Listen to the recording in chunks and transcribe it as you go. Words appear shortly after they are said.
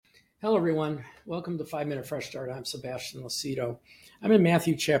Hello, everyone. Welcome to 5 Minute Fresh Start. I'm Sebastian Lucido. I'm in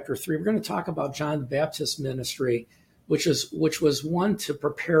Matthew chapter 3. We're going to talk about John the Baptist's ministry, which was one to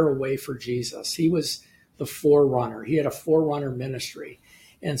prepare a way for Jesus. He was the forerunner. He had a forerunner ministry.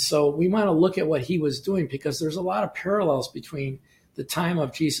 And so we want to look at what he was doing because there's a lot of parallels between the time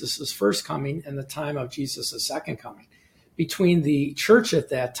of Jesus' first coming and the time of Jesus' second coming. Between the church at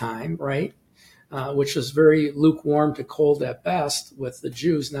that time, right? Which was very lukewarm to cold at best, with the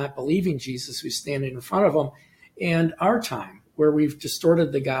Jews not believing Jesus who's standing in front of them, and our time, where we've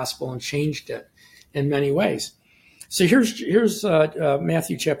distorted the gospel and changed it in many ways. So here's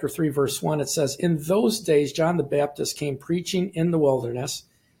Matthew chapter 3, verse 1. It says, "In those days John the Baptist came preaching in the wilderness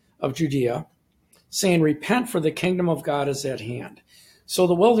of Judea, saying, 'Repent, for the kingdom of God is at hand.'" So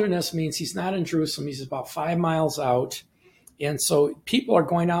the wilderness means he's not in Jerusalem. He's about 5 miles out. And so people are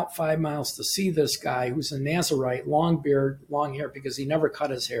going out 5 miles to see this guy who's a Nazarite, long beard, long hair, because he never cut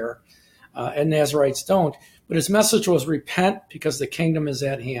his hair, and Nazarites don't. But his message was, repent, because the kingdom is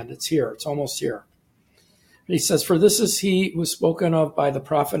at hand. It's here. It's almost here. He says, "For this is he who was spoken of by the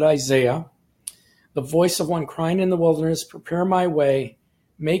prophet Isaiah, the voice of one crying in the wilderness, prepare my way,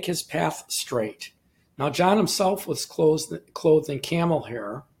 make his path straight." Now John himself was clothed in camel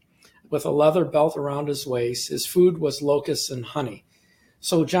hair, with a leather belt around his waist. His food was locusts and honey.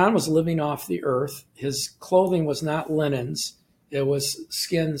 So John was living off the earth. His clothing was not linens. It was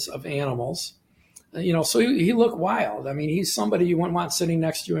skins of animals. So he looked wild. I mean, he's somebody you wouldn't want sitting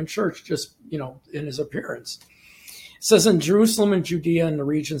next to you in church, just, in his appearance. It says, "In Jerusalem and Judea and the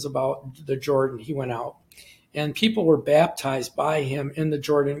regions about the Jordan, he went out, and people were baptized by him in the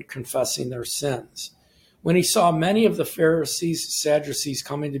Jordan, confessing their sins. When he saw many of the Pharisees, Sadducees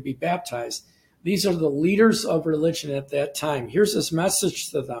coming to be baptized," these are the leaders of religion at that time. Here's his message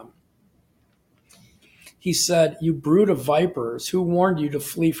to them. He said, "You brood of vipers, who warned you to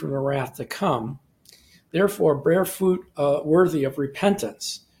flee from the wrath to come? Therefore, bear fruit worthy of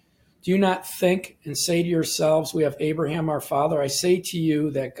repentance. Do you not think and say to yourselves, 'We have Abraham our father'? I say to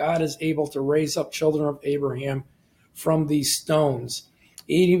you that God is able to raise up children of Abraham from these stones.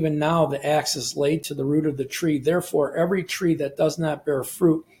 Even now the axe is laid to the root of the tree. Therefore, every tree that does not bear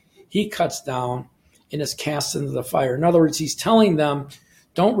fruit, he cuts down and is cast into the fire." In other words, he's telling them,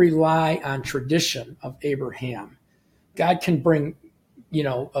 don't rely on tradition of Abraham. God can bring,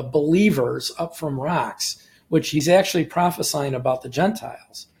 believers up from rocks, which he's actually prophesying about the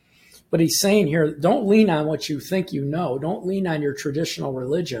Gentiles. But he's saying here, don't lean on what you think you know. Don't lean on your traditional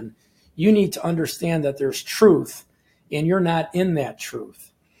religion. You need to understand that there's truth, and you're not in that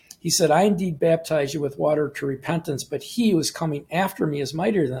truth. He said, "I indeed baptize you with water to repentance, but he who is coming after me is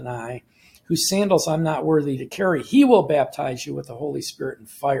mightier than I, whose sandals I'm not worthy to carry. He will baptize you with the Holy Spirit and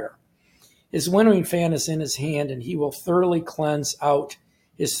fire. His winnowing fan is in his hand, and he will thoroughly cleanse out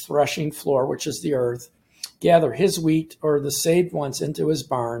his threshing floor," which is the earth, "gather his wheat, or the saved ones, into his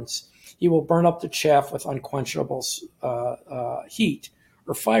barns. He will burn up the chaff with unquenchable heat,"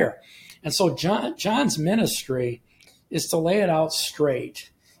 or fire. And so John's ministry is to lay it out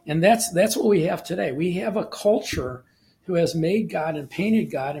straight. And that's what we have today. We have a culture who has made God and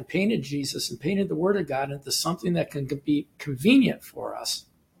painted Jesus and painted the Word of God into something that can be convenient for us.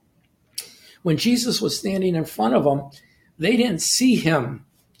 When Jesus was standing in front of them, they didn't see him.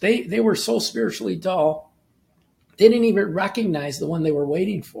 They were so spiritually dull, they didn't even recognize the one they were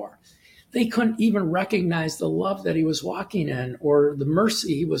waiting for. They couldn't even recognize the love that he was walking in or the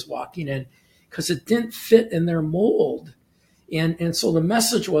mercy he was walking in, because it didn't fit in their mold. And so the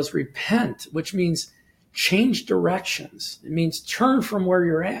message was repent, which means change directions. It means turn from where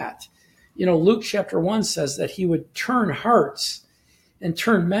you're at. Luke chapter 1 says that he would turn hearts and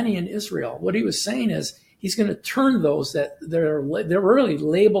turn many in Israel. What he was saying is he's going to turn those they're really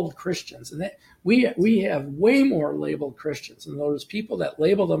labeled Christians. And that we have way more labeled Christians, and those people that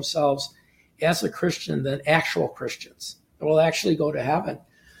label themselves as a Christian than actual Christians that will actually go to heaven.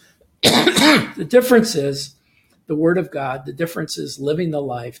 The difference is the Word of God. The difference is living the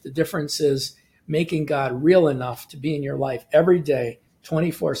life. The difference is making God real enough to be in your life every day,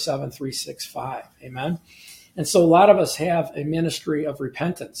 24/7, 365. Amen? And so a lot of us have a ministry of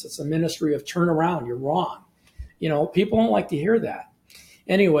repentance. It's a ministry of turn around. You're wrong. People don't like to hear that.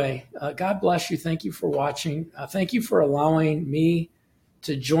 Anyway, God bless you. Thank you for watching. Thank you for allowing me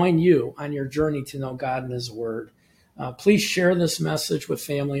to join you on your journey to know God and his Word. Please share this message with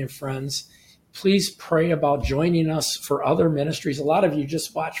family and friends. Please pray about joining us for other ministries. A lot of you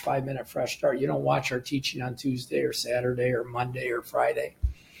just watch 5 Minute Fresh Start. You don't watch our teaching on Tuesday or Saturday or Monday or Friday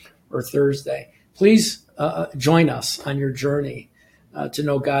or Thursday. Please join us on your journey to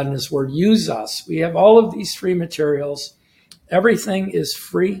know God and his Word. Use us. We have all of these free materials. Everything is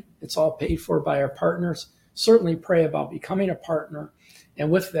free. It's all paid for by our partners. Certainly pray about becoming a partner.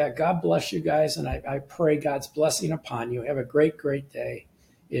 And with that, God bless you guys, and I pray God's blessing upon you. Have a great, great day.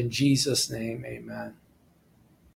 In Jesus' name, amen.